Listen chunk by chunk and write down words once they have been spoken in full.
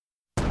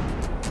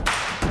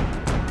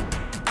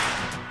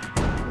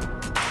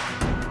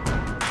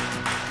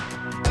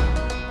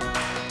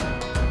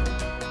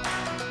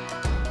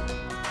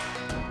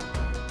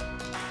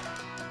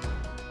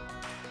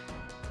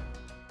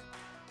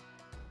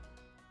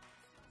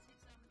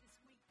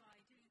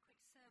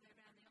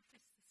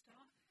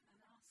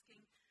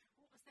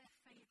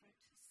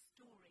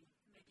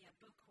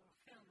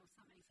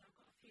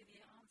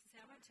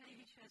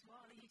who chose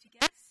what? I'll leave you to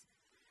guess.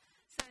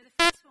 So the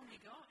first one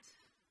we got,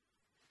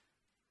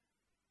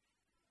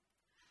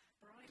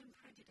 Bride and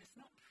Prejudice.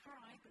 Not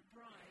Pride, but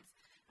Brides.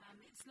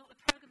 It's not the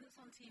programme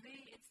that's on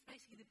TV. It's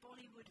basically the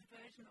Bollywood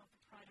version of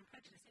Pride and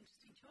Prejudice.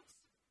 Interesting choice.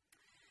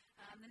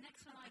 The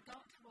next one I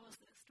got was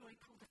a story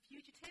called The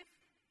Fugitive.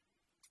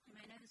 You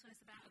may know this one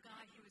is about a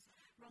guy who was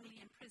wrongly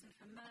imprisoned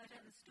for murder,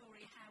 and the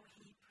story how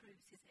he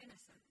proves his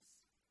innocence.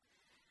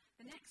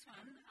 The next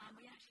one,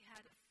 we actually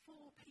had 4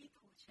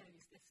 people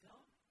chose this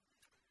lot.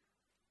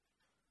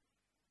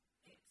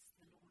 It's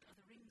the Lord of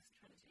the Rings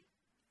trilogy.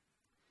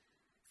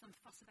 Some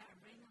fuss about a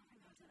ring, I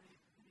don't know.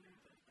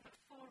 But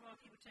 4 of our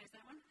people chose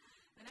that one.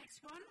 The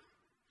next one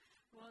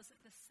was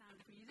The Sound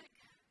of Music.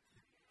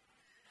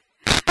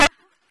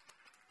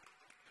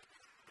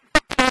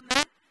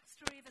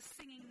 Story of a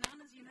singing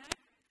nun, as you know.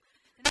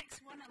 The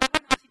next one, and I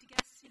won't ask you to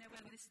guess,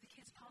 whether this is the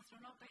kids' pastor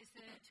or not, but it's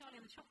the Charlie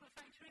and the Chocolate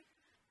Factory.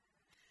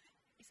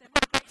 He said,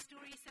 what a great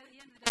story. He said, at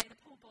the end of the day, the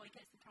poor boy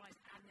gets the prize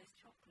and there's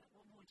chocolate.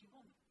 What more do you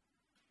want?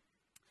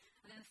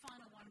 And then the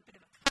final one, a bit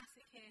of a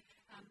classic here,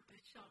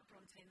 with Charlotte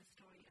Bronte and the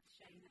story of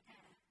Jane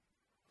Eyre.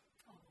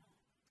 Oh.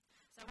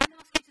 So I won't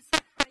ask you to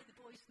separate the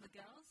boys from the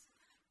girls.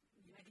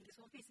 You may think it's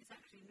obvious, it's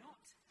actually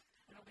not.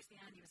 And obviously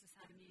Andy was The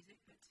Sound of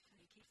Music, but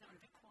he keeps that one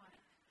a bit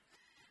quiet.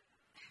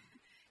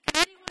 Can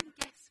anyone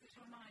guess which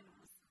one mine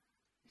was?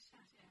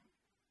 Shout it out.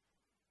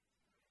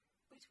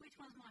 Which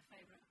one's my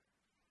favourite?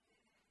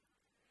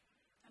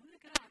 Oh,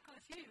 look at that, I've got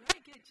a few.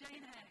 Very good,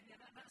 Jane Eyre. Yeah,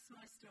 that's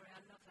my story.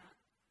 I love that.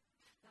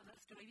 Love that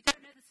story. If you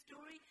don't know the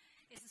story,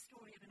 it's the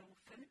story of an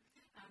orphan.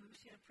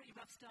 She had a pretty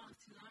rough start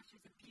in life. She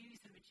was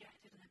abused and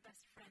rejected, and her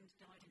best friend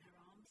died in her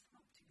arms.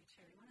 Not a particularly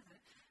cheery one, is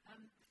it?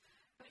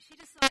 But she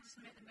decided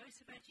to make the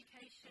most of her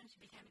education. She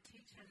became a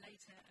teacher and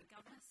later a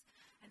governess.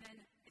 And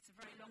then it's a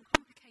very long,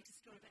 complicated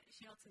story, but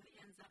she ultimately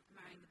ends up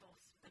marrying the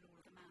boss, the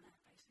lord of the manor,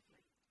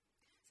 basically.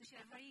 So she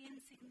had a very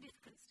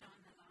insignificant start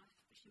in her life,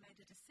 but she made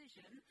a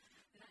decision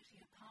that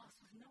actually her past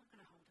was not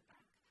going to hold her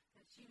back,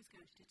 that she was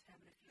going to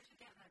determine her future,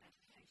 get that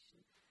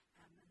education,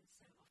 and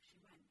so off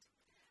she went.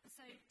 And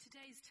so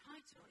today's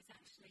title is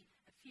actually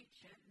A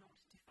Future Not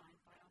Defined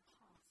by Our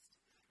Past.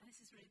 And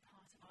this is really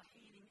part of our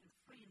Healing and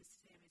Freedom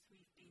series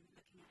we've been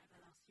looking at over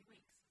the last few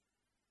weeks.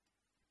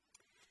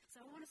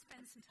 So I want to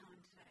spend some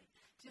time today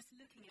just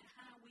looking at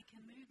how we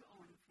can move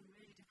on from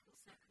really difficult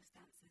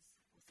circumstances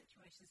or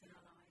situations in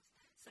our lives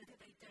so that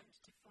they don't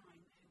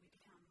define who we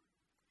become.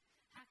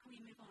 How can we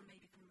move on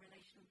maybe from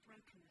relational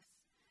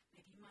brokenness,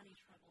 maybe money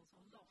troubles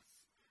or loss,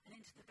 and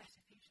into the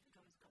better future that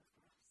God has got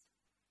for us?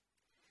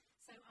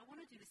 So I want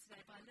to do this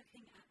today by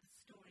looking at the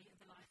story of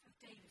the life of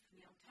David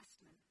from the Old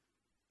Testament.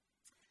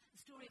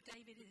 The story of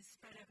David is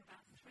spread over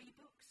about 3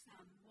 books,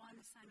 1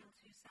 Samuel,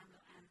 2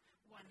 Samuel, and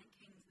 1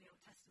 Kings in the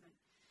Old Testament.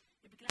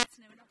 You'll be glad to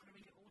know we're not going to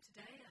read it all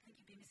today. I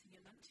think you'd be missing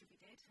your lunch if we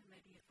did, and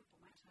maybe a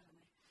football match, I don't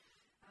know.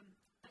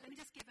 But let me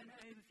just give an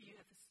overview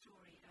of the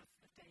story of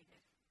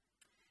David.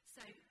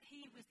 So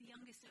he was the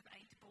youngest of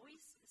 8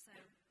 boys, so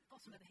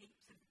bottom of the heap,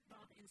 so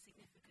rather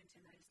insignificant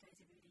in those days,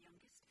 he was the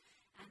youngest.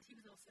 And he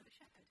was also a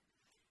shepherd.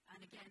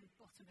 And again,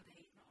 bottom of the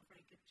heap, not a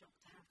very good job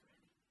to have,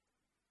 really.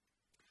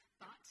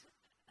 But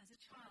as a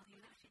child, he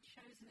was actually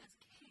chosen as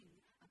king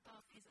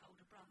above his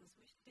older brothers,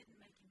 which didn't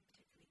make him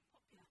particularly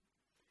popular.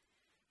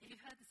 If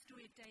you've heard the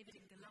story of David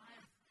and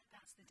Goliath,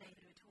 that's the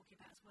David we're talking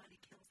about as well. He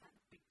kills that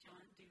big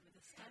giant dude with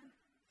a stone.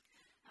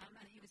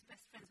 And he was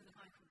best friends with a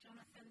guy called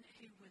Jonathan,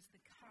 who was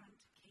the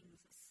current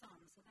king's son,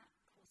 so that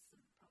caused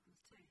some problems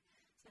too.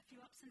 So a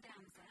few ups and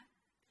downs there.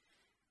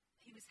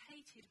 He was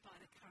hated by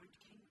the current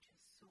king, which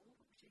was Saul,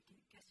 which I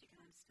guess you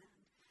can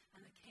understand.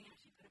 And the king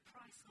actually put a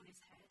price on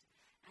his head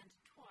and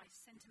twice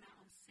sent him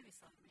out on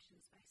suicide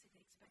missions,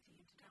 basically expecting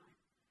him to die.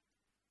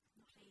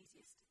 Not the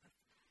easiest of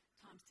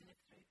times to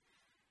live through.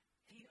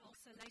 He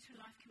also later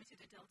in life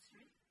committed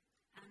adultery,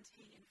 and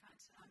he in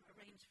fact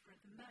arranged for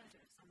the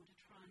murder of someone to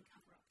try and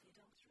cover up the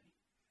adultery.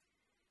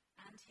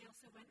 And he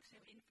also went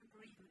through infant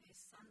bereavement. His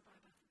son by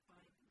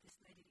this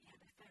lady that he had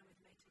an affair with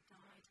later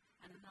died,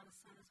 and another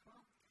son as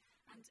well.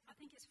 And I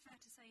think it's fair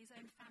to say his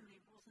own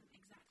family wasn't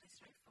exactly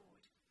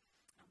straightforward.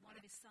 One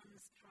of his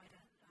sons tried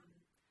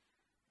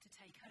to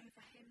take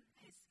over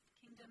his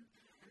kingdom.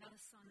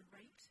 Another son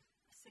raped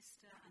a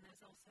sister, and there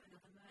was also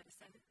another murder.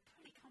 So a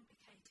pretty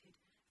complicated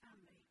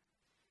family.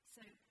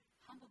 So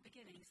humble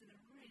beginnings and a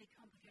really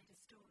complicated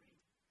story.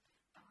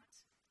 But,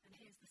 and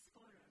here's the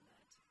spoiler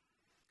alert,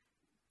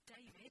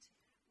 David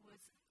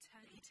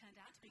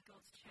turned out to be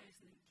God's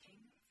chosen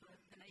king for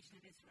the nation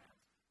of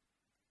Israel.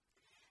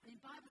 And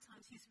in Bible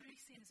times, he's really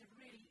seen as a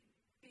really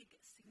big,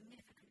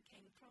 significant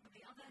king.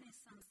 Probably, other than his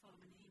son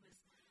Solomon, he was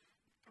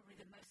probably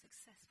the most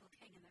successful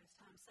king in those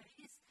times. So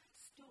his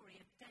story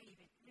of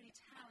David really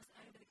towers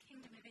over the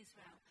kingdom of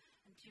Israel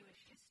and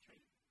Jewish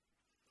history.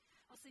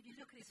 Also, if you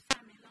look at his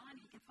family line,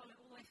 you can follow it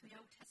all the way from the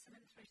Old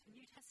Testament through to the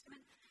New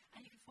Testament,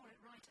 and you can follow it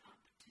right up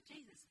to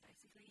Jesus,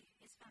 basically.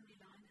 His family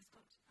line has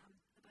got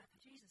the birth of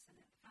Jesus in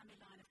it, the family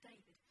line of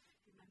David.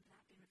 If you remember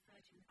that being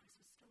referred to in the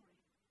Christmas story.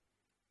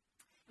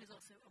 He was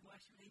also a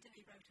worship leader.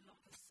 He wrote a lot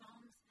of the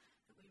Psalms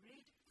that we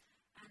read.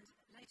 And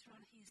later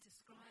on, he is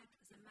described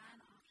as a man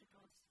after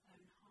God's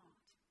own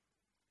heart.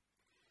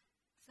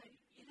 So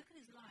you look at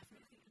his life and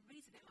it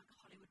reads a bit like a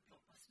Hollywood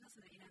blockbuster,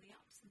 doesn't it? You know, the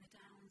ups and the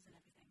downs and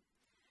everything.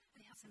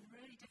 And he had some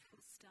really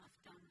difficult stuff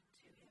done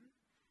to him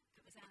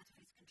that was out of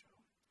his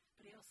control.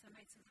 But he also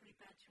made some pretty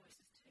bad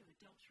choices too,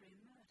 adultery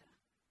and murder.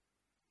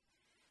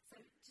 So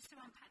just to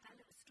unpack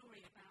that little story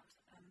about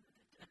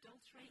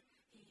adultery,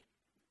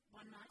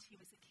 one night he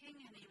was a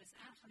king and he was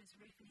out on his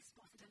roof and he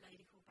spotted a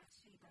lady called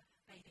Bathsheba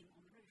bathing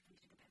on the roof, and he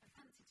took a bit of a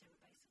fancy to her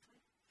basically.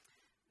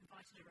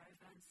 Invited her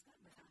over and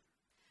slept with her.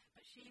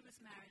 But she was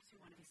married to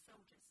one of his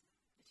soldiers,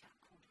 the chap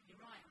called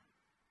Uriah.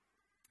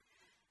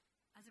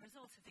 As a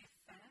result of the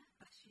affair,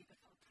 Bathsheba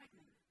fell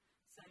pregnant.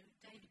 So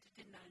David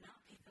didn't own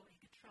up. He thought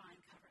he could try and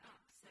cover it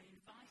up. So he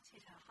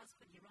invited her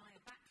husband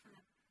Uriah back from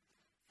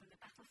the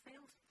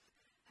battlefield,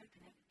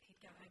 hoping that he'd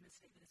go home and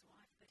sleep with his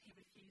wife. But he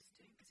refused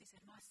to, because he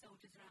said, my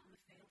soldiers are out on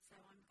the field, so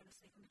I'm going to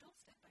sleep on the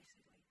doorstep,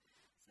 basically.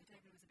 So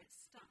David was a bit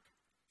stuck.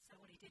 So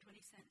what he did when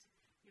he sent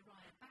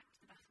Uriah back to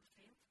the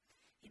battlefield,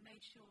 he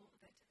made sure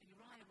that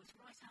Uriah was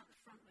right out the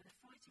front where the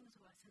fighting was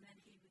worse, and then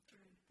he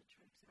withdrew the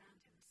troops around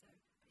him. So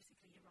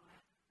basically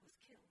Uriah was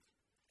killed.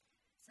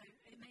 So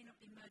it may not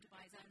be murder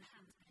by his own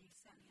hands, but he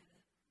certainly had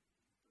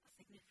a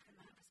significant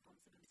amount of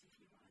responsibility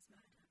for Uriah's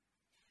murder.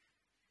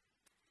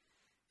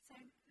 So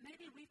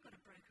maybe we've got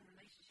a broken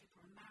relationship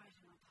or a marriage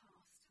in our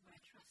past where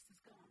trust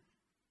has gone.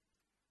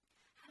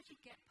 How do you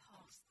get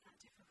past that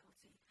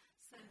difficulty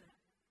so that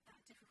that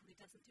difficulty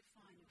doesn't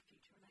define your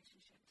future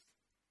relationships?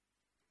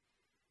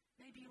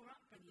 Maybe your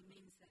upbringing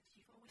means that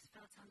you've always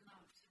felt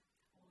unloved,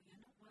 or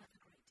you're not worth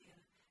a great deal.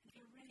 And if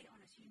you're really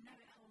honest, you know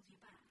it holds you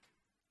back.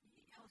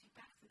 It holds you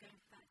back from going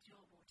for that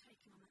job or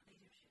taking on that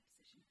leadership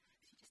position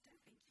because you just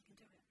don't think you can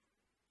do it.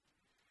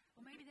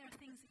 Or maybe there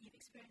are things that you've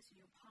experienced in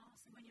your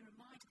past, and when you're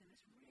reminded of them,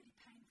 it's really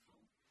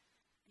painful,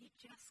 and you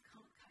just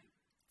can't cope.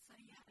 So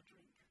you have a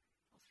drink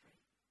or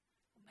three.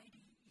 Or maybe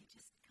you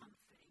just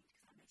comfort eat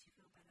because that makes you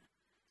feel better.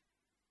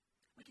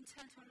 We can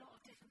turn to a lot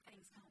of different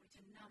things, can't we,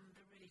 to numb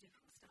the really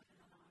difficult stuff in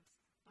our lives.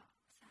 But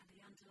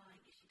sadly, the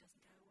underlying issue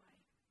doesn't go away.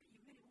 But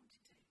you really want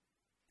it to.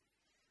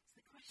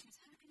 So the question is,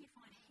 how can you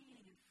find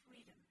healing and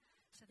freedom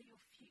so that your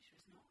future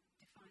is not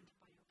defined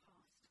by your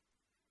past?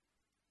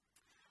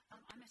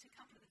 I met a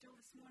couple at the door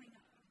this morning.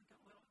 I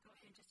got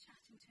here just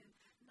chatting to a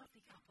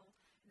lovely couple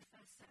in the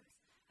first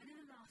service. And in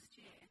the last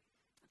year,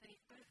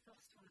 they've both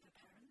lost one of their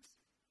parents.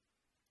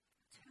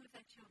 Two of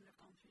their children have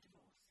gone through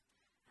divorce.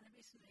 And they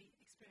recently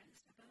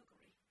experienced a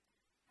burglary.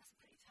 That's a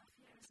pretty tough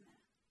year, isn't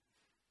it?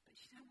 But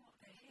you know what?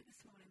 They're here this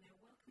morning. They're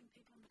welcoming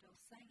people on the door,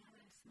 saying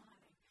hello,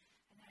 smiling.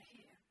 And they're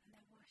here, and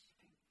they're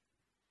worshipping.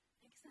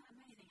 Isn't that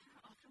amazing?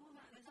 How, after all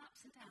that, those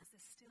ups and downs, they're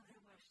still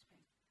here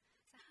worshipping.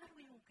 So how do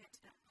we all get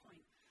to that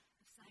point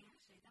of saying,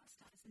 actually, that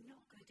stuff is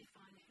not going to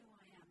define who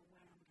I am or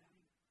where I'm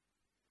going?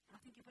 And I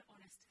think if we're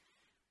honest,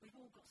 we've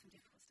all got some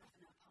difficult stuff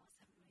in our past,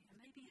 haven't we?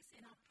 And maybe it's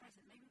in our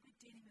present. Maybe we're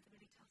dealing with the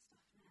really tough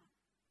stuff now.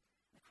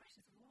 And the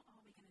question is, what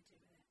are we going to do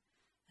with it?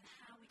 And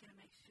how are we going to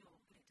make sure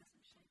that it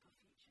doesn't shape our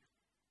future?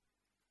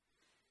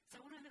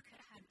 So I want to look at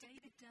how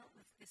David dealt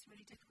with this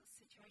really difficult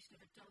situation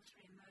of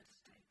adultery and murder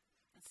today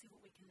and see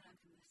what we can learn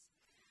from this.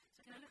 So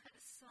we're going to look at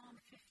Psalm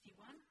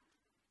 51.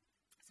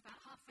 It's about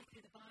halfway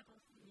through the Bible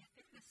in the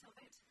thickness of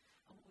it.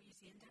 We'll use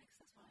the index,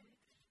 that's why I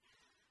did.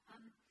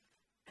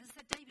 As I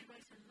said, David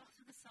wrote a lot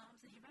of the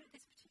Psalms, and he wrote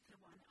this particular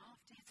one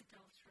after his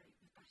adultery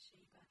with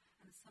Bathsheba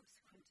and the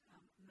subsequent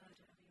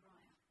murder of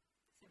Uriah.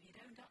 So he had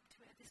owned up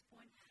to it at this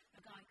point. A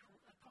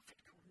prophet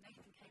called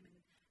Nathan came and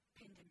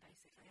pinned him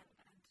basically and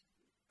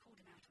called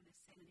him out on his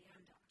sin, and he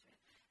owned up to it.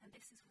 And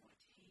this is what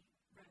he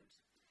wrote.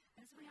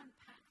 And as we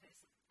unpack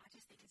this, I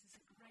just think this is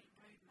a great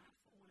roadmap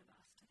for all of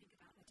us to think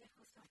about the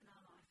difficult stuff in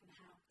our life and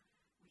how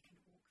we can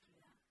walk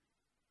through that.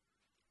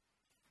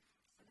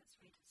 So let's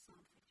read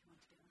Psalm 51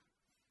 together.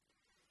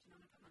 Do you know,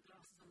 I'm going to put my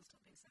glasses on and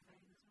stop being so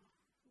vain as well.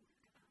 Ooh,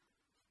 look at that.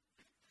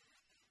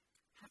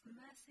 Have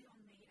mercy on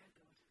me, O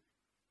God,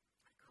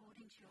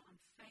 according to your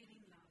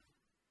unfailing love,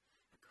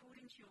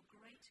 according to your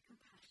great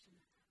compassion,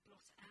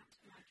 blot out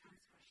my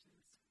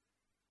transgressions.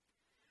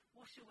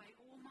 Wash away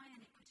all my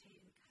iniquity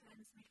and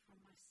cleanse me from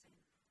my sin.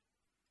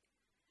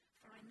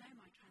 For I know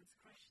my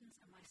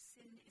transgressions, and my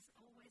sin is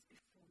always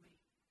before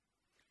me.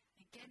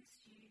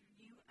 Against you,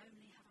 you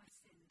only have I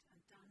sinned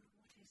and done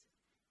what is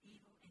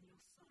evil in your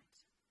sight,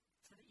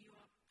 so that you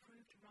are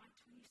proved right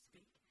when you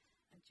speak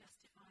and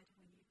justified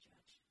when you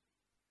judge.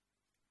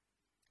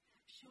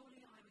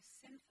 Surely I was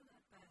sinful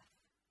at birth,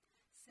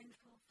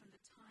 sinful from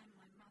the time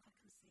my mother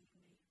conceived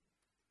me.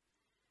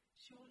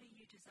 Surely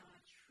you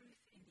desire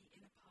truth in the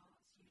inner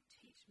parts. You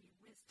teach me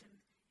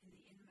wisdom in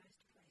the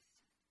inmost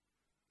place.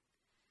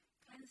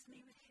 Cleanse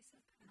me with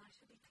hyssop, and I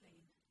shall be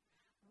clean.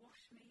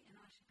 Wash me, and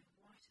I shall be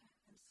whiter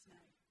than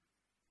snow.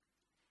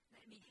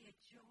 Let me hear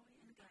joy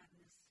and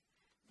gladness.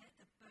 Let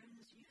the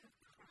bones you have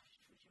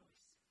crushed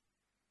rejoice.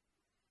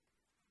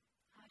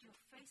 Hide your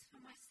face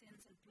from my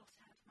sins and blot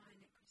out my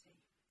iniquity.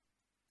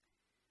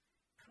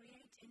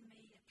 Create in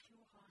me a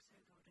pure heart, O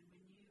God, and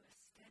renew a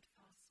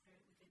steadfast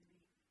spirit within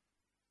me.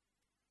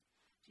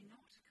 Do Do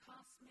not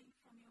cast me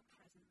from your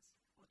presence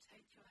or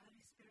take your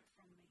Holy Spirit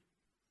from me.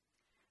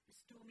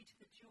 Restore me to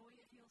the joy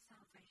of your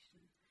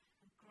salvation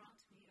and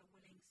grant me a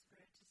willing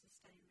spirit to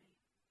sustain me.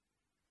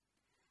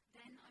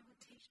 Then I will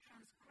teach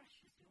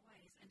transgressors your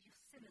ways, and your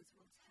sinners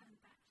will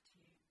turn back to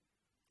you.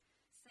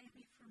 Save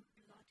me from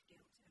blood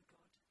guilt, O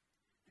God,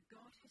 a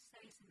God who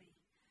saves me,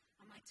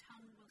 and my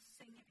tongue will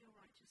sing of your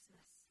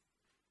righteousness.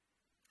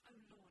 O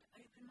Lord,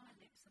 open my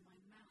lips, and my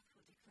mouth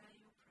will declare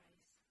your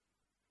praise.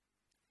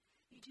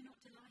 You do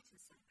not delight in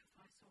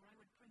sacrifice, or I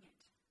would bring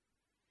it.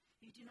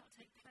 You do not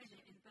take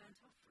pleasure in burnt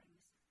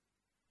offerings.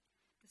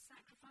 The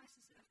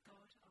sacrifices of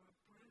God are a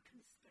broken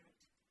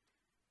spirit,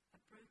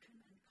 a broken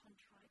and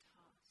contrite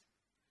heart.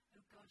 O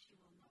God, you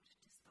will not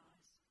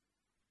despise.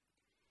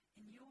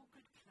 In your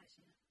good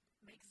pleasure,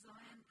 make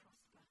Zion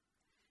prosper.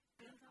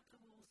 Build up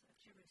the walls of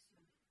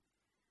Jerusalem.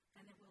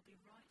 Then there will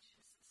be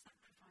righteous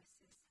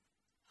sacrifices,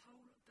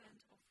 whole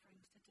burnt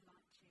offerings to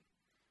delight you,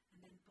 and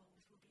then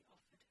bulls will be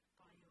offered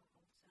by your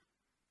altar.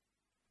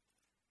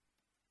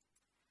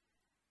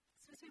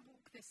 So as we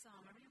walk this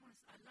psalm, I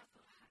love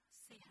to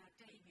see how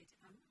David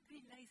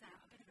really lays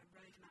out a bit of a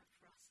roadmap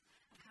for us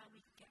of how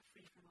we can get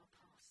free from our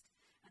past.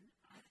 And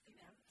I think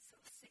there are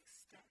sort of 6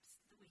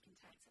 steps that we can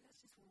take. So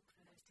let's just walk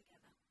through those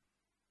together.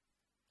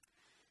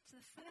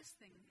 So the first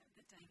thing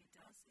that David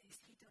does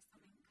is he does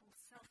something called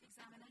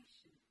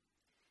self-examination.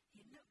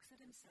 He looks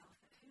at himself,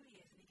 at who he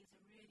is, and he gives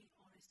a really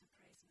honest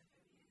appraisal of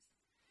who he is.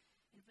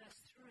 In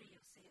verse 3,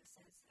 you'll see it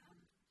says,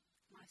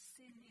 my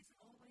sin is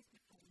always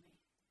before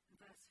me. In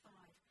verse 5,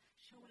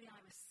 surely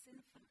I was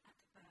sinful at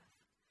birth,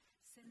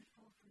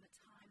 sinful from the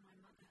time my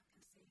mother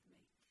conceived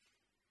me.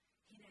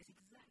 He knows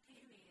exactly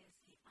who he is.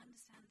 He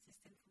understands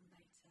his sinful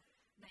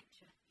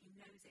nature. He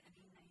knows it and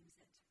he names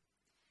it.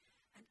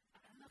 And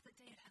I love that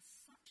David has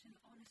such an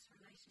honest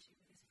relationship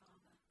with his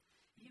father.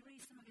 If you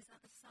read some of his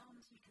other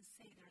psalms, you can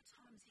see there are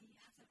times he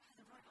has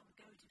a right old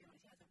go, to be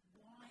honest. He has a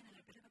whine and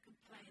a bit of a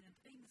complaint and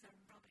things are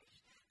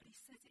rubbish. But he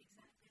says it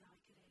exactly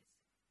like it is.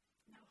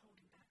 No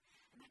holding back.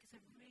 And that is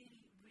a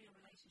really real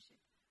relationship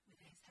with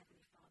his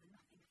Heavenly Father.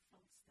 Nothing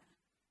false there.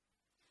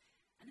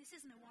 And this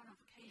isn't a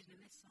one-off occasion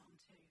in this psalm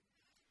too.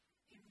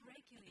 He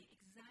regularly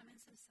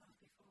examines himself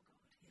before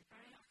God. He's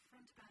very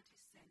upfront about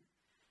his sin.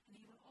 And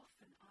he will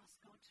often ask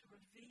God to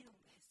reveal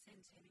his sin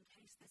to him in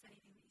case there's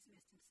anything that he's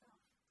missed himself.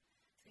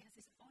 So he has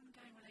this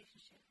ongoing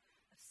relationship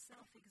of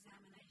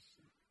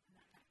self-examination and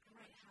that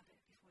great habit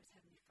before his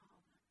Heavenly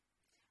Father.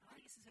 I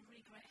think this is a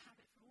really great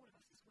habit for all of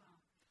us as well.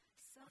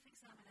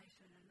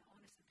 Self-examination and an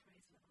honest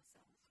appraisal of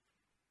ourselves.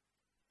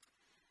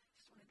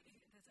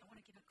 I want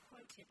to give a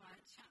quote here by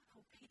a chap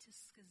called Peter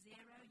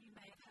Scazzero. You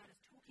may have heard us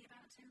talking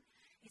about him.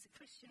 He's a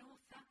Christian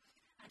author,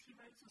 and he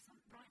writes on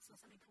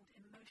something called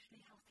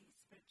Emotionally Healthy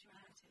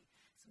Spirituality.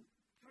 Some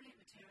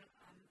brilliant material.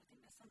 I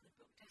think there's some of the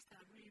book tests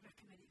that I really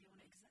recommend if you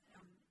want to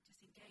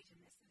just engage in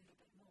this a little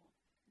bit more.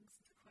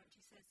 Listen to the quote.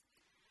 He says,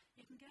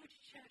 you can go to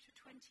church for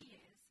 20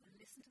 years and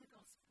listen to the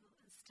gospel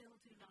and still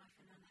do life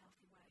in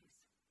unhealthy ways.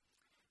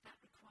 That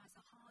requires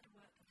a hard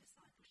work of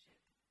discipleship.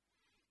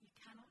 You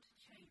cannot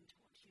change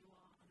what you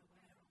are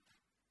unaware of.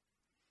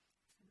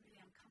 It's a really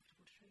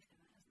uncomfortable truth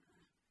in that, isn't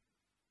there?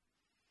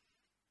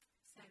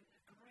 So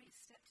a great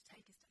step to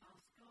take is to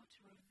ask God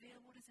to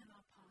reveal what is in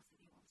our past that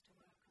he wants to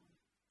work on.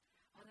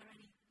 Are there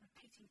any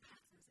repeating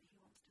patterns that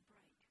he wants to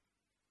break?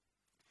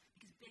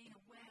 Because being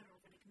aware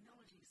of and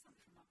acknowledging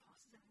something from our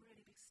past is a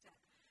really big step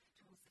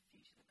towards the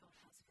future that God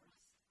has for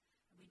us.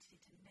 And we just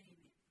need to name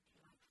it, if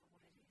you like, for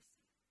what it is.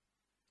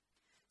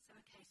 So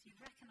you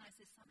recognise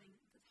there's something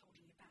that's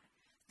holding you back.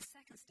 The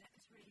second step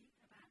is really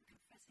about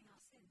confessing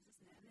our sins,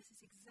 isn't it? And this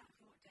is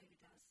exactly what David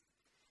does.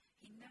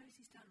 He knows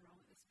he's done wrong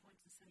at this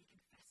point, and so he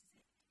confesses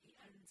it. He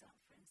owns up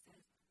for it and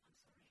says, I'm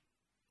sorry.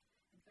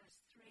 In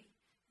verse 3,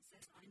 it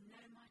says, I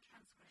know my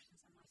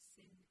transgressions and my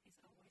sin is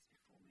always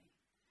before me.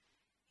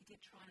 He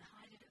did try and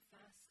hide it at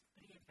first,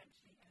 but he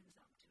eventually owns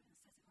up to it and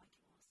says it like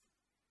it was.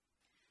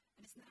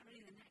 And isn't that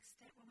really the next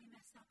step when we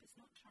mess up? It's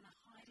not trying to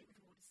hide it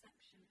with more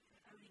deception, but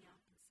owning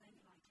up and saying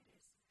it like it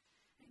is.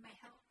 And it may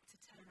help to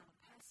tell another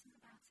person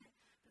about it,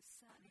 but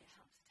certainly it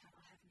helps to tell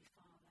our Heavenly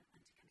Father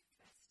and to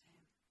confess to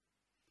him.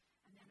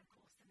 And then, of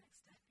course, the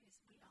next step is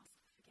we ask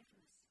for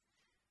forgiveness.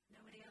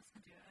 Nobody else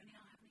can do it, only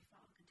our Heavenly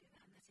Father can do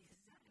that, and that is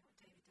exactly what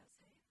David does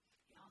here.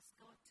 He asks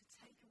God to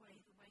take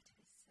away the weight of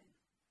his sin.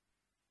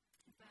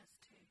 In verse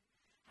 2,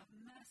 have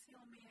mercy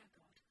on me, O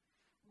God,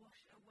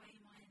 wash away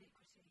my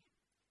iniquity.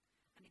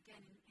 And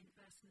again in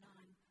verse 9,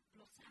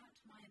 blot out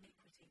my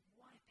iniquity,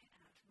 wipe it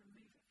out,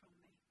 remove it from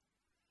me.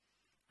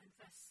 And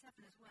verse 7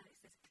 as well, it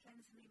says,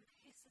 cleanse me with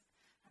hyssop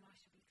and I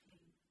shall be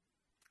clean.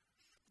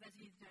 For those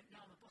of you who don't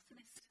know, I'm a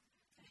botanist.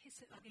 So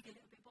hyssop, I'll give you a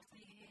little bit of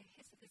botany here.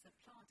 Hyssop is a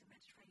plant, a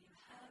Mediterranean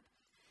herb,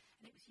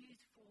 and it was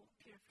used for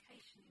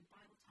purification in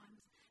Bible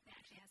times. It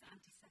actually has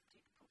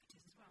antiseptic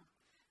properties as well.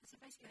 And so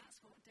basically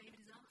that's what David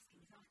is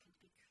asking. He's asking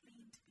to be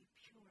clean, to be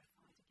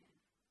purified again.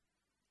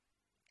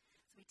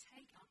 So we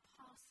take our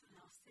past and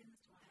our sins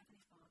to our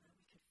Heavenly Father,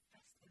 we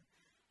confess them,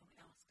 and we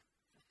ask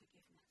for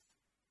forgiveness.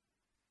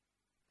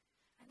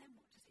 And then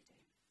what does he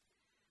do?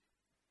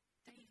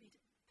 David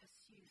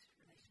pursues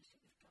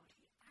relationship with God.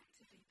 He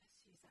actively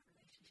pursues that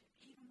relationship.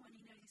 Even when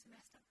he knows he's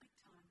messed up big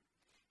time,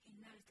 he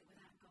knows that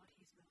without God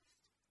he's lost.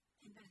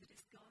 He knows that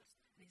it's God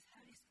and his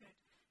Holy Spirit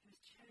who has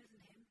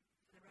chosen him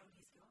for the role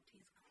he's got. He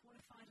has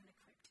qualified and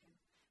equipped him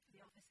for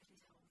the office that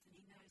he holds. And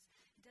he knows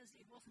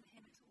it wasn't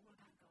him, it's all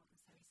about God. And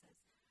so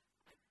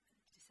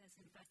he says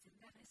in verse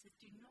 11, it says,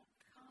 "Do not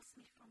cast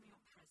me from your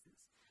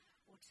presence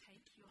or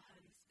take your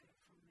Holy Spirit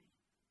from me."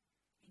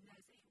 He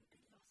knows that he would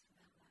be lost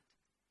without that.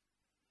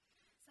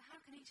 So how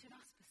can each of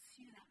us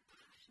pursue that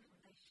passionate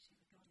relationship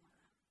with God like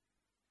that?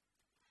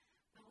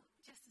 Well,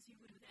 just as you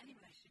would with any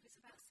relationship, it's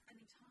about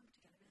spending time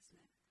together, isn't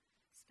it?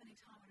 Spending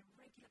time on a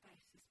regular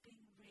basis,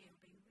 being real,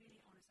 being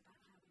really honest about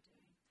how we're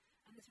doing.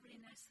 And there's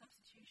really no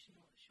substitution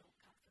or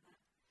shortcut for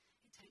that.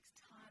 It takes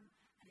time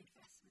and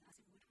investment as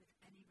it would with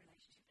any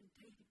relationship. And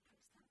David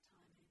puts that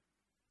time in.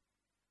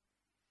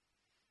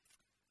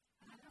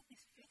 And I love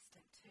this fifth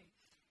step too.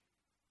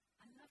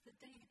 I love that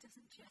David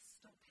doesn't just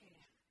stop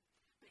here,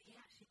 but he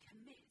actually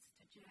commits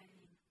to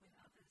journeying with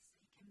others.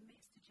 He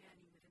commits to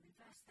journeying with them. In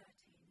verse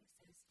 13 it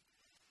says,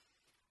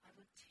 "I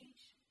will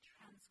teach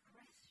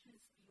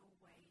transgressors your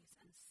ways,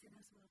 and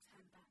sinners will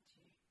turn back to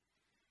you."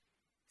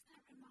 Isn't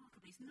that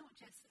remarkable? He's not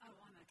just, "Oh,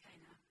 I'm okay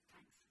now,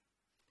 thanks."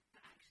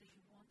 But actually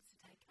he wants to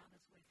take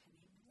others with him.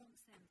 He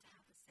wants them to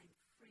have the same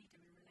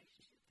freedom and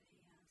relationship that he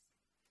has.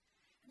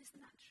 And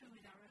isn't that true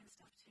with our own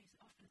stuff too? So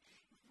often,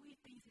 if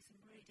we've been through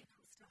some really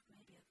difficult stuff,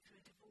 maybe through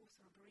a divorce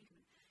or a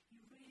bereavement,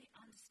 you really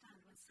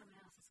understand when someone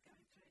else is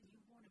going through it, and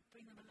you want to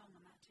bring them along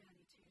on that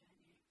journey too,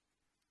 don't you?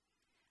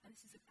 And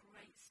this is a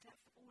great step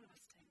for all of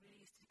us to take,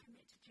 really, is to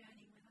commit to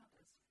journeying with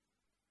others.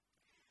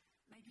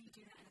 Maybe you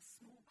do that in a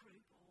small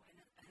group or in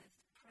a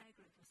prayer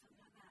group or something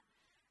like that.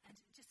 And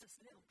just as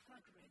a little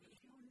plug, really,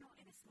 if you're not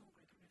in a small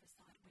group at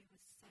Riverside, we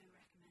would so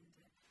recommend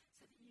it,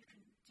 so that you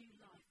can do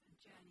life and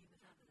journey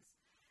with others.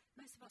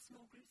 Most of our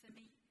small groups, they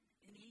meet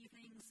in the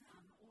evenings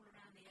all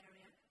around the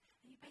area.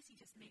 And you basically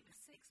just meet with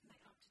 6,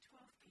 maybe up to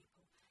 12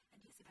 people.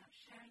 And it's about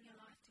sharing your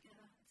life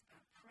together. It's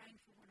about praying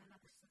for one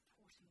another,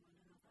 supporting one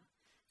another,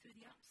 through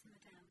the ups and the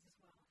downs as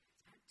well.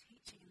 It's about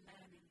teaching and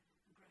learning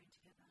and growing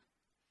together.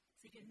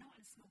 So if you're not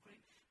in a small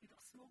group, we've got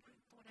a small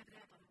group board over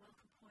there by the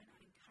welcome point.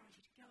 I encourage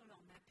you to go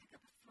along there, pick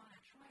up a flyer,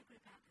 try a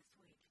group out this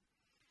week.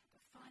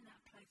 But find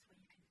that place where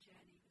you can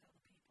journey with other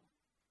people.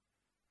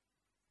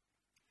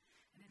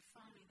 And then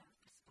finally, that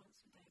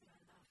response from David I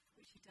love,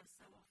 which he does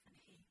so often.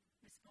 He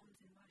responds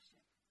in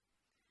worship.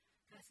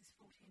 Verses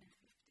 14 and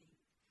 15.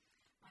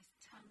 "My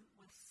tongue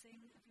will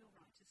sing of your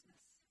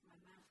righteousness. My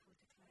mouth will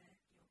declare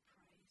your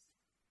praise."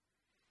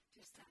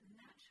 Just that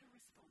natural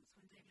response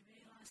when David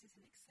realises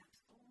and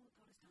accepts all that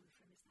God has done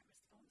for him is that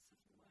response of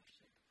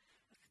worship,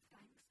 of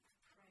thanks, of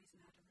praise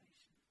and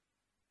adoration.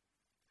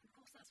 And of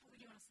course, that's what we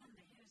do on a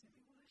Sunday here, isn't it?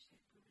 We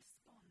worship, we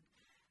respond,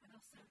 and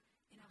also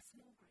in our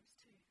small groups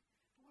too.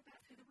 But what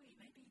about through the week?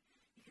 Maybe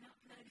you can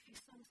upload a few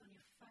songs on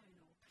your phone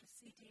or put a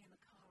CD in the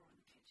car or in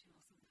the kitchen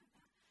or something like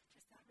that.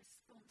 Just that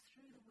response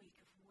through the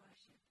week of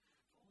worship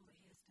for all that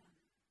he has done.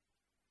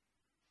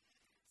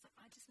 So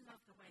I just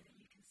love the way that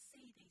you can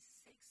see these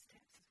 6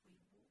 steps as we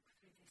walk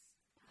through this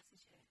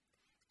passage here.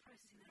 It's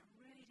processing that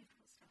really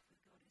difficult stuff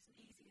with God. It isn't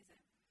easy, is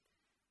it?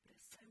 But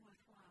it's so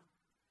worthwhile.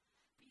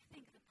 But you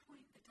think at the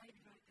point that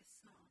David wrote this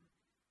psalm,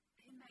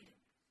 he made a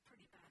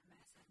pretty bad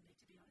mess, hadn't he,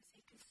 to be honest?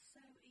 He could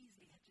so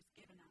easily have just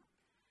given up.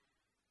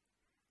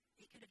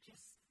 He could have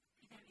just,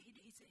 he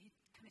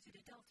committed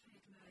adultery,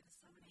 had murdered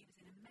someone. He was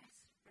in a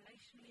mess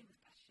relationally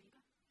with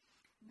Bathsheba.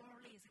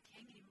 Morally, as a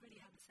king, he really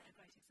hadn't set a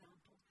great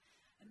example.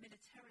 And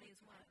militarily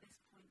as well, at this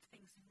point,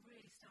 things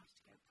really started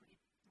to go pretty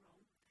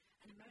wrong.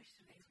 And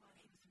emotionally as well,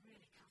 he was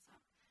really cut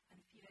up. And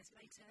a few years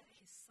later,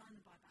 his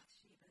son by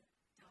Bathsheba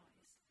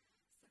dies.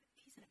 So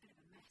he's in a bit of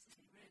a mess,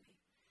 isn't he, really?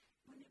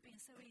 Wouldn't it have been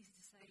so easy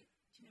to say,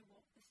 do you know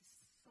what, this is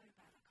so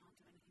bad, I can't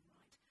do anything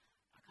right.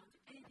 I can't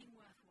do anything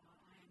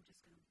worthwhile, I am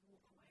just going to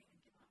walk away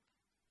and give up.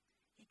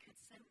 He could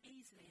so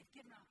easily have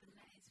given up and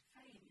let his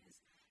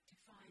failures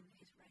define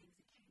his reign as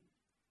a king.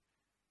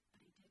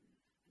 But he didn't,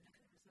 and look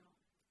at the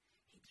result.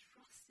 He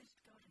trusted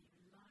God and he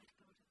relied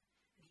on God,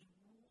 and he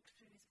walked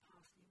through his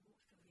past and he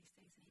walked through these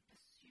things and he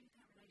pursued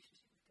that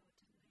relationship with God,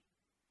 didn't he?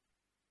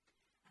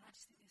 And I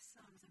just think this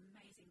psalm is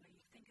amazing where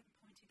you think of the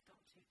point he'd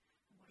got to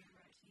and what he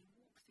wrote, and he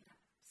walks through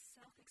that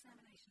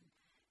self-examination,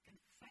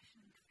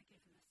 confession and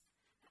forgiveness,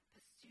 that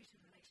pursuit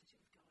of relationship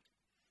with God,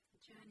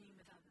 journeying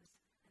with others,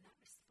 and that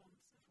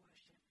response of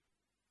worship.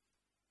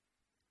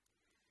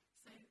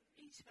 So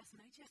each of us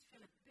may just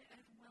feel a bit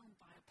overwhelmed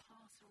by a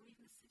past or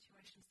even the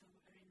situations that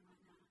we're in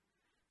right now.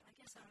 But I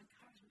guess our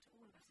encouragement to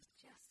all of us is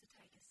just to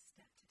take a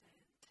step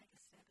today, take a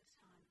step at a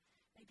time.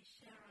 Maybe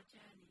share our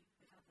journey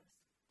with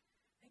others.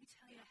 Maybe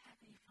tell your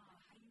Heavenly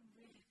Father how you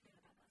really feel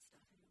about that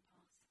stuff in your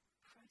past.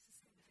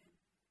 Process it with him.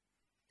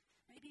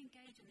 Maybe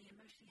engage in the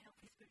Emotionally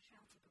Healthy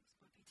Spirituality books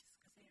by Peter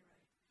Scazzero.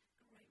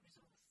 Great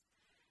resource.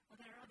 Or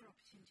there are other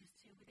opportunities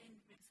too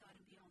within Riverside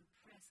and beyond,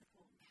 prayer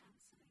support and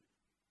counselling.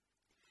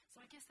 So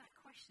I guess that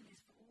question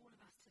is for all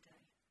of us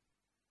today.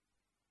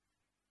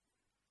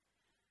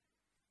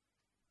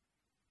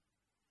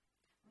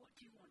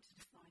 do you want to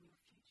define your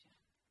future?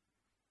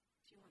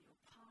 Do you want your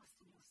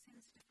past and your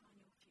sins to define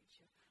your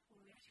future? Or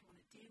do we actually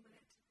want to deal with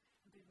it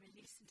and be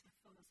released into the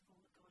fullness of all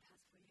that God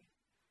has for you?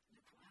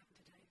 Look what happened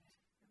to David.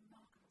 A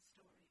remarkable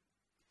story.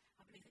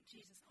 I believe that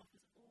Jesus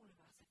offers all of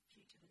us a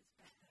future that is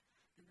better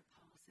than the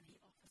past, and he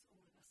offers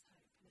all of us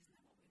hope. And isn't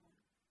that what we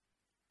want?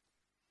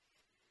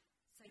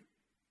 So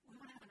we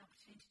want to have an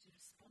opportunity to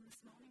respond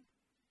this morning.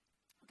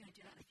 We're going to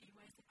do that in a few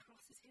ways. The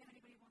cross is here.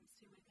 Anybody wants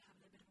to? We're going to have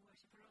a little bit of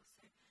worship. We're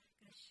also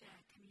going to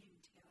share communion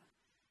together.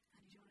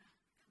 And do you want to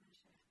come and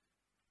share?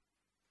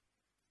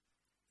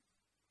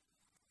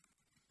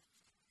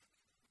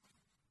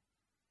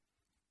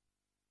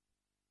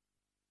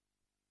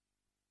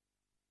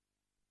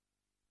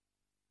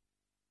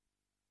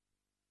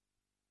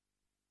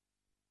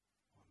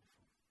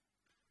 Wonderful.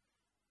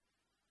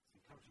 It's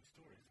an encouraging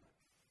story, isn't it?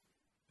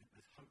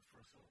 There's hope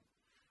for us all.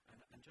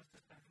 And just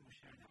as Beckham was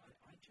sharing,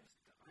 I just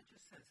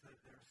sense that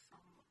there are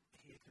some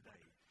here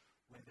today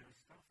where there is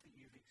stuff that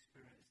you've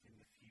experienced in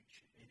the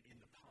future, in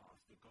the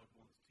past, that God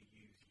wants to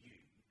use you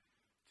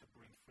to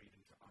bring freedom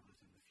to others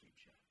in the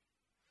future.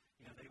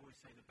 You know, they always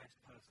say the best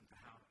person to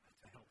help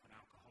an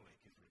alcoholic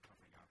is a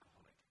recovering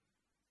alcoholic,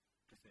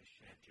 because they're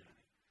shared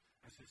journey.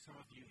 And so some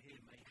of you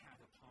here may have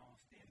a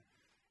past in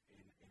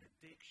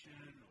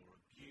addiction or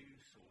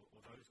abuse or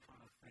those kind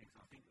of things.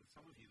 I think that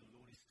some of you, the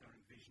Lord is stirring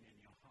vision in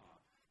your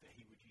heart that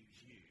he would use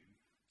you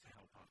to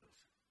help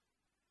others.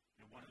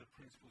 You know, one of the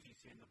principles you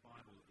see in the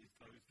Bible is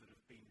those that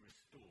have been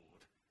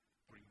restored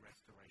bring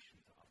restoration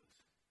to others.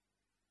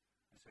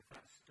 And so if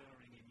that's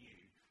stirring in you,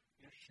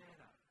 share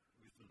that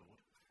with the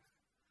Lord.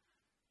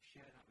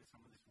 Share that with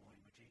someone this morning,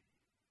 would you?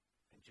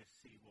 And just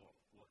see what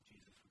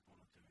Jesus would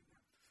want to do in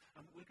that.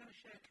 We're going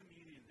to share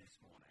communion this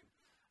morning.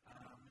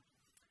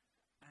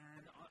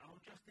 And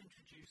I'll just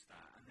introduce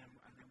that, and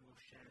then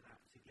we'll share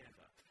that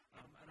together.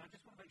 And I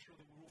just want to make sure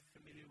that we're all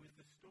familiar with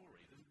the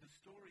story. The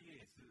story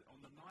is that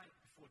on the night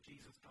before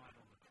Jesus died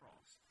on the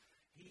cross,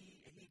 he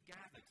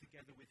gathered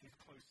together with his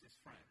closest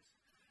friends,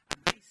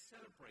 and they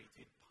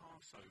celebrated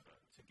Passover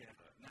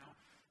together. Now,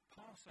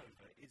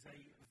 Passover is a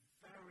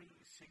very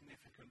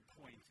significant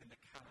point in the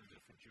calendar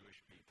for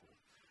Jewish people,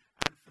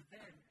 and for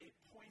them it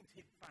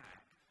pointed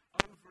back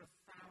over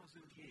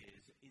 1,000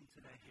 years into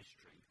their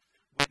history,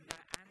 when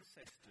their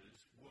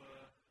ancestors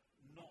were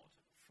not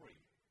free,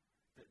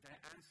 that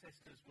their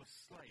ancestors were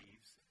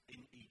slaves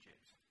in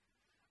Egypt.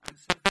 And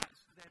so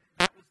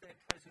that was their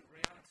present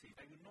reality.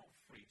 They were not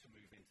free to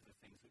move into the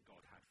things that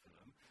God had for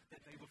them,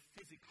 that they were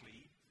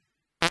physically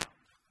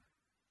bound.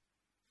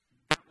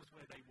 That was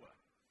where they were.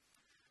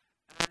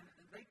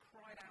 And they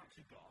cried out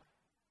to God,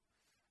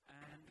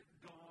 and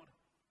God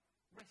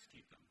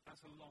rescued them.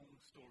 That's a long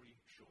story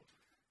short.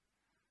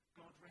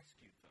 God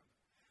rescued them.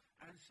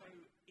 And so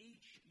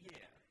each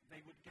year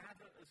they would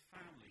gather as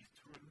families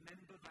to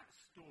remember that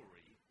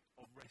story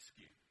of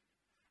rescue.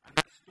 And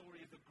that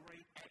story of the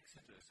great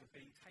exodus, of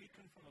being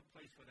taken from a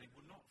place where they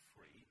were not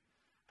free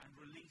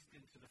and released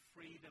into the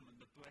freedom and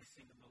the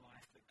blessing and the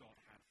life that God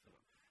had for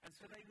them. And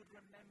so they would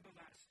remember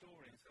that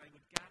story. And so they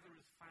would gather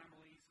as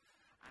families.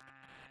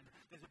 And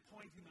there's a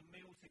point in the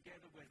meal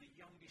together where the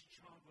youngest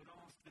child would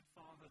ask the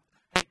father,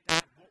 "Hey,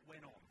 Dad, what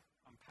went on?"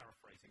 I'm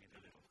paraphrasing it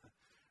a little.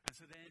 And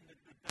so then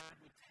the dad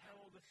would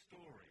tell the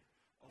story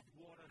of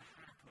what had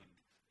happened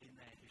in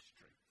their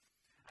history.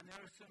 And there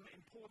are some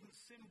important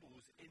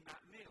symbols in that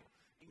meal,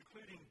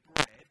 including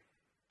bread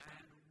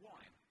and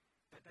wine,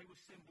 that they were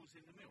symbols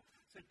in the meal.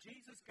 So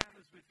Jesus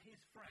gathers with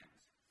his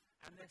friends,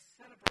 and they're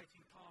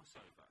celebrating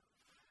Passover.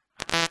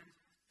 And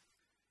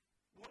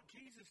what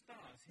Jesus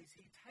does is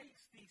he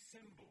takes these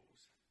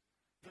symbols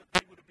that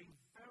they would have been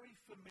very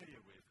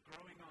familiar with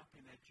growing up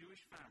in their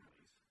Jewish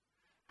families,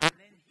 and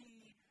then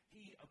he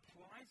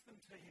applies them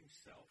to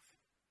himself,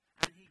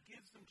 and he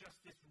gives them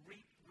just this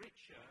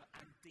richer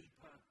and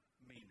deeper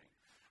meaning.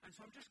 And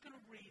so I'm just going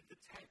to read the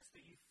text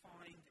that you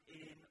find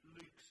in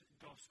Luke's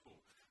Gospel.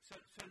 So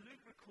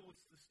Luke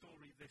records the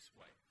story this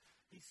way.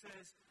 He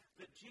says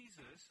that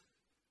Jesus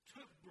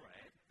took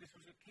bread, this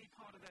was a key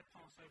part of their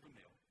Passover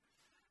meal,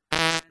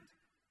 and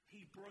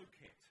he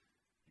broke it.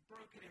 He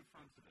broke it in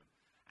front of them,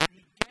 and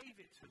he gave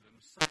it to them,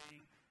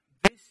 saying,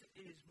 "This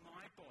is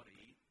my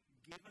body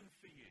given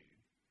for you.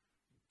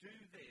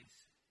 Do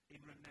this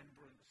in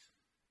remembrance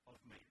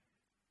of me."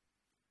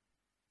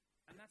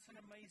 And that's an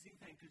amazing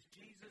thing, because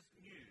Jesus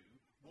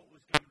knew what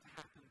was going to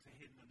happen to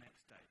him the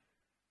next day.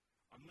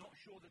 I'm not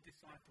sure the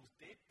disciples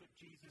did, but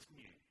Jesus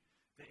knew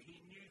that he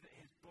knew that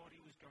his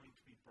body was going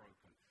to be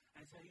broken.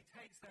 And so he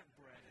takes that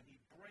bread and he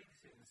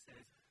breaks it and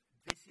says,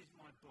 "This is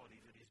my body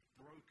that is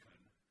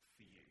broken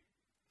for you."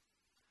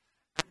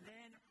 And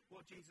then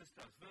what Jesus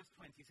does, verse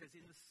 20 says,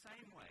 "In the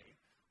same way,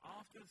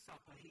 after the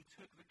supper, he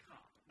took the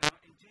cup." Now,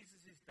 in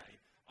Jesus' day,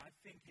 I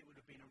think it would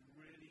have been a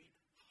really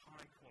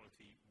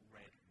high-quality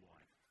red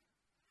wine.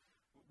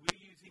 We're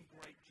using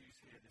grape juice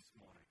here this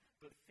morning,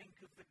 but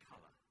think of the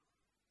colour.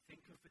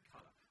 Think of the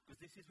colour. Because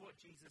this is what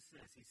Jesus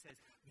says. He says,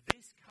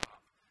 "This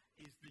cup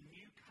is the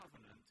new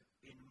covenant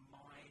in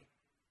my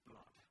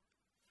blood,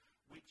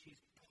 which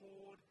is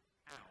poured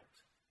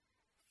out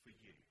for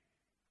you."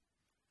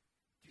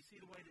 you see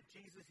the way that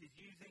Jesus is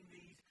using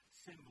these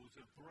symbols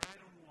of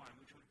bread and wine,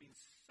 which would have been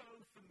so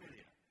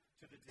familiar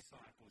to the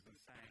disciples, and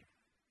saying,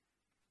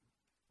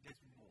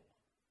 there's more.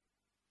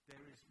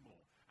 There is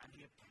more. And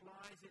he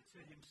applies it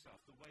to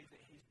himself, the way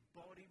that his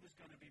body was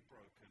going to be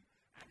broken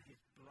and his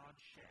blood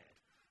shed,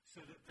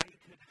 so that they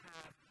could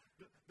have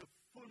the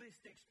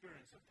fullest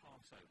experience of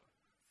Passover,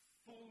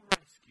 full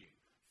rescue,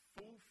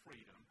 full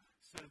freedom,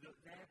 so that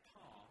their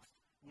past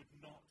would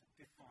not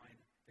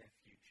define their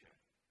future.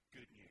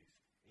 Good news.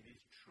 It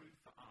is true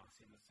for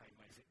us in the same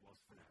way as it was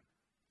for them.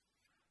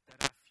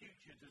 That our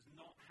future does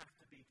not have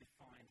to be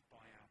defined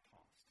by our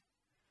past.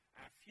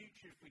 Our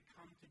future, if we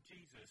come to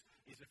Jesus,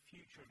 is a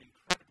future of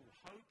incredible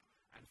hope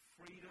and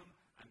freedom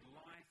and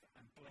life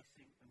and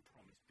blessing and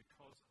promise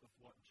because of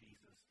what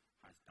Jesus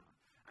has done.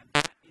 And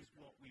that is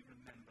what we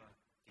remember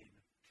in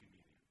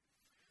communion.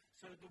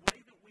 So the way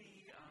that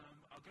we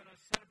are going to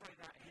celebrate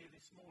that here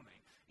this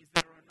morning is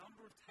there are a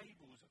number of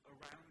tables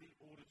around the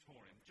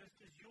auditorium. Just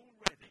as you're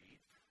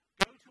ready,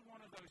 go to one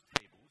of those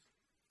tables,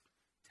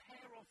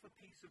 tear off a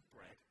piece of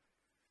bread,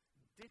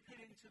 dip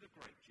it into the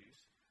grape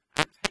juice,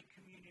 and take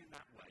communion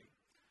that way.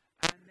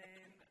 And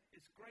then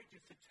it's great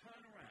just to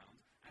turn around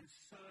and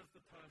serve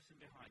the person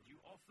behind you.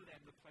 Offer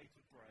them the plate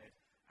of bread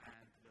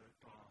and the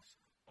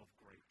glass of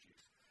grape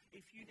juice.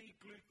 If you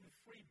need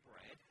gluten-free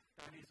bread,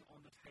 that is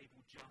on the table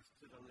just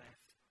to the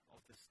left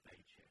of the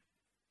stage here.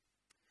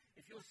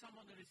 If you're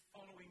someone that is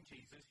following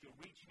Jesus, you're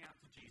reaching out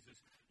to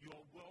Jesus,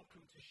 you're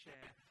welcome to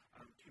share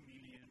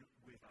communion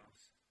with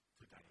us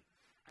today.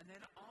 And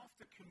then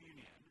after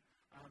communion,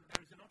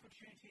 there is an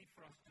opportunity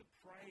for us to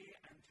pray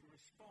and to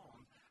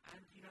respond. And,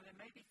 there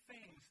may be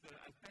things that,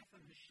 as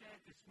Bethan has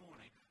shared this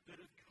morning,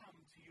 that have come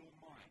to your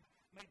mind.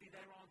 Maybe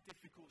there are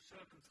difficult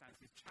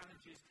circumstances,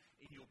 challenges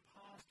in your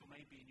past or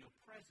maybe in your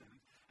present,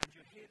 and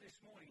you're here this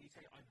morning and you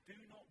say, I do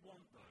not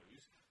want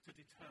those to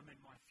determine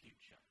my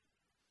future.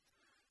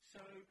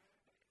 So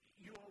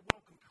you are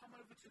welcome. Come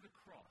over to the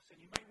cross,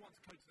 and you may want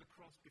to go to the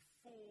cross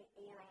before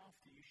or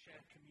after you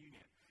share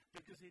communion,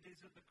 because it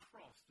is at the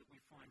cross that we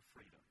find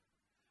freedom.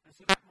 And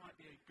so that might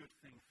be a good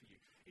thing for you.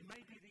 It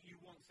may be that you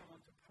want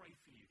someone to pray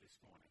for you this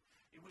morning,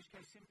 in which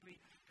case simply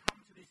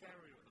come to this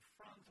area at the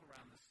front,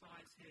 around the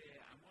sides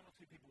here, and one or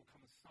two people will come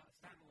and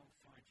stand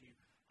alongside you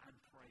and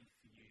pray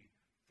for you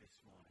this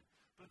morning.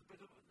 But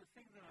the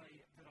thing that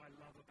I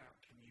love about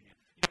communion,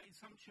 in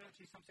some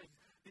churches, some places,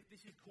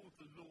 this is called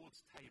the Lord's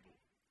table.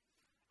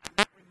 And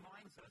that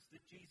reminds us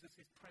that Jesus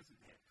is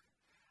present here.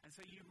 And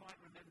so you might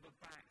remember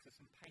back to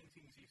some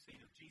paintings you've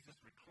seen of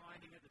Jesus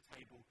reclining at the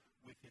table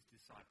with his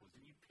disciples.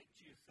 And you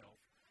picture yourself.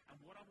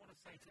 And what I want to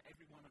say to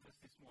every one of us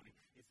this morning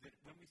is that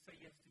when we say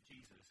yes to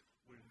Jesus,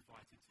 we're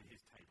invited to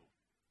his table.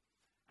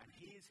 And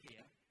he is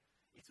here.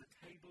 It's a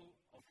table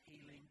of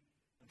healing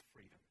and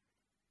freedom.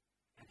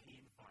 And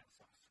he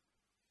invites us.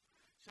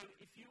 So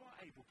if you are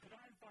able, could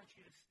I invite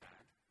you to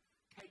stand?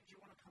 Kate, do you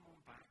want to come on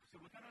back? So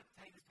we're going to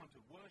take this time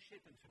to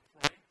worship and to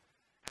pray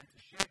and to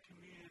share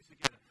communion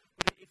together.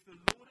 But if the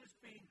Lord has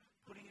been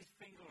putting his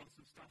finger on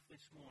some stuff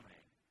this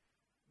morning,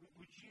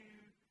 would you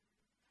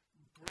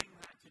bring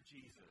that to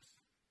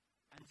Jesus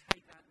and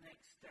take that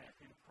next step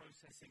in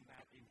processing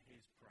that in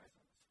his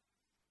presence?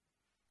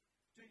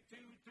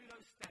 Do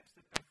those steps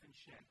that Bethan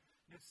shared.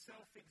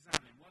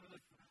 Self-examine. One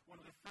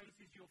of the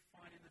phrases you'll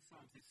find in the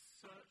Psalms is,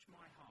 search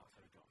my heart,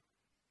 O God.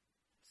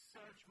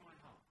 Search my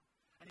heart.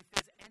 And if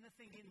there's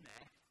anything in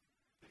there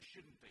that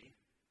shouldn't be,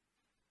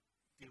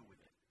 deal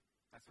with it.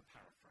 That's a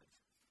paraphrase.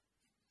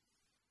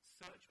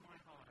 Search my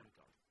heart, O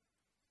God.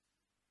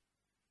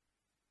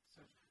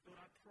 So, Lord,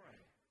 I pray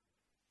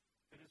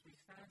that as we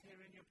stand here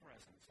in your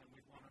presence and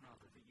with one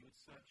another, that you would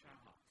search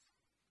our hearts.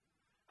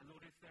 And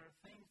Lord, if there are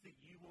things that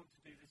you want to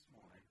do this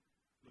morning,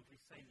 Lord,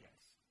 we say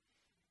yes.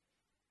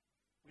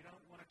 We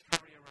don't want to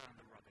carry around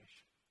the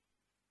rubbish.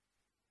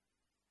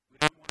 We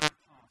don't want our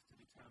past to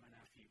determine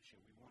our future.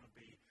 We want to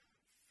be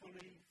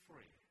fully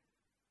free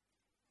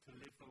to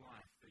live the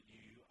life that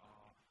you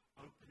are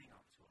opening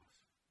up to us.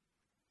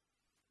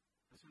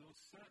 And so, Lord,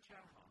 search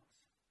our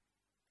hearts.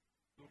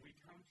 Lord, we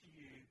come to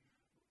you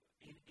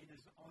in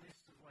as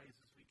honest of ways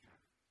as we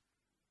can.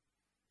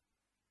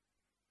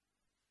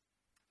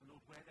 And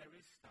Lord, where there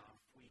is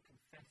stuff, we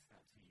confess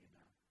that to you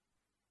now.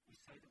 We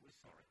say that we're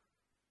sorry.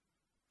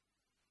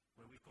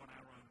 Where we've gone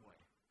our own way.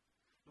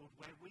 Lord,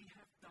 where we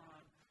have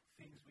done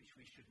things which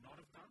we should not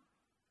have done,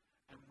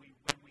 and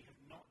when we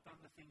have not done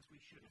the things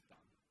we should have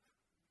done,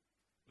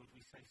 Lord,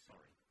 we say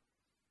sorry.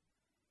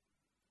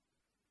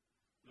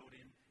 Lord,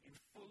 in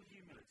full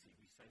humility,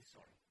 we say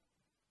sorry.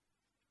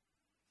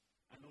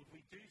 And Lord,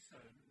 we do so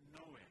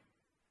knowing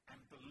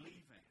and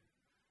believing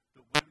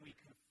that when we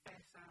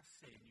confess our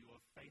sin, you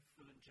are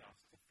faithful and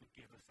just to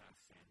forgive us our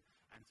sin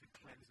and to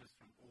cleanse us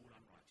from all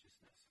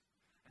unrighteousness.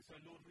 And so,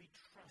 Lord, we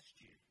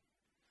trust you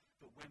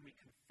that when we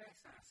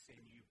confess our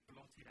sin, you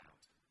blot it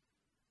out,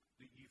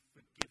 that you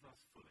forgive us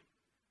fully,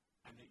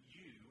 and that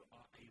you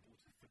are able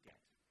to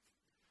forget.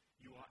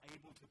 You are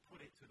able to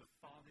put it to the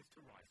farthest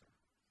horizon.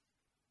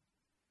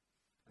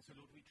 And so,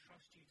 Lord, we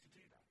trust you to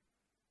do that.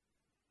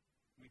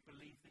 We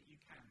believe that you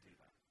can do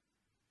that.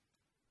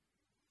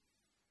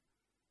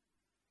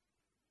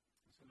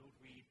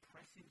 Lord, we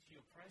press into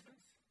your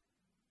presence.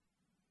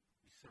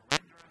 We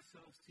surrender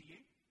ourselves to you.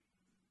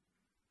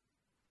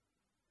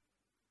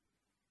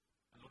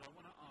 And Lord, I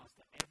want to ask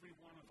that every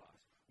one of us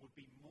would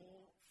be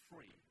more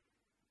free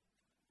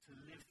to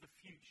live the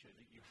future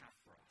that you have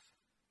for us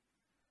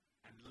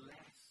and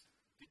less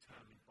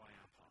determined by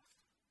our past.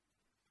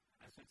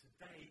 And so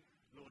today,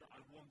 Lord,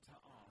 I want to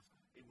ask,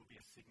 it will be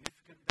a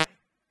significant day.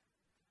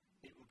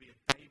 It will be a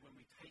day when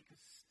we take a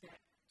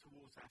step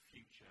towards our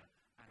future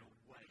and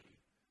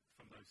away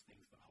from those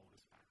things that hold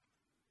us back.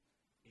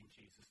 In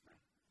Jesus'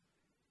 name.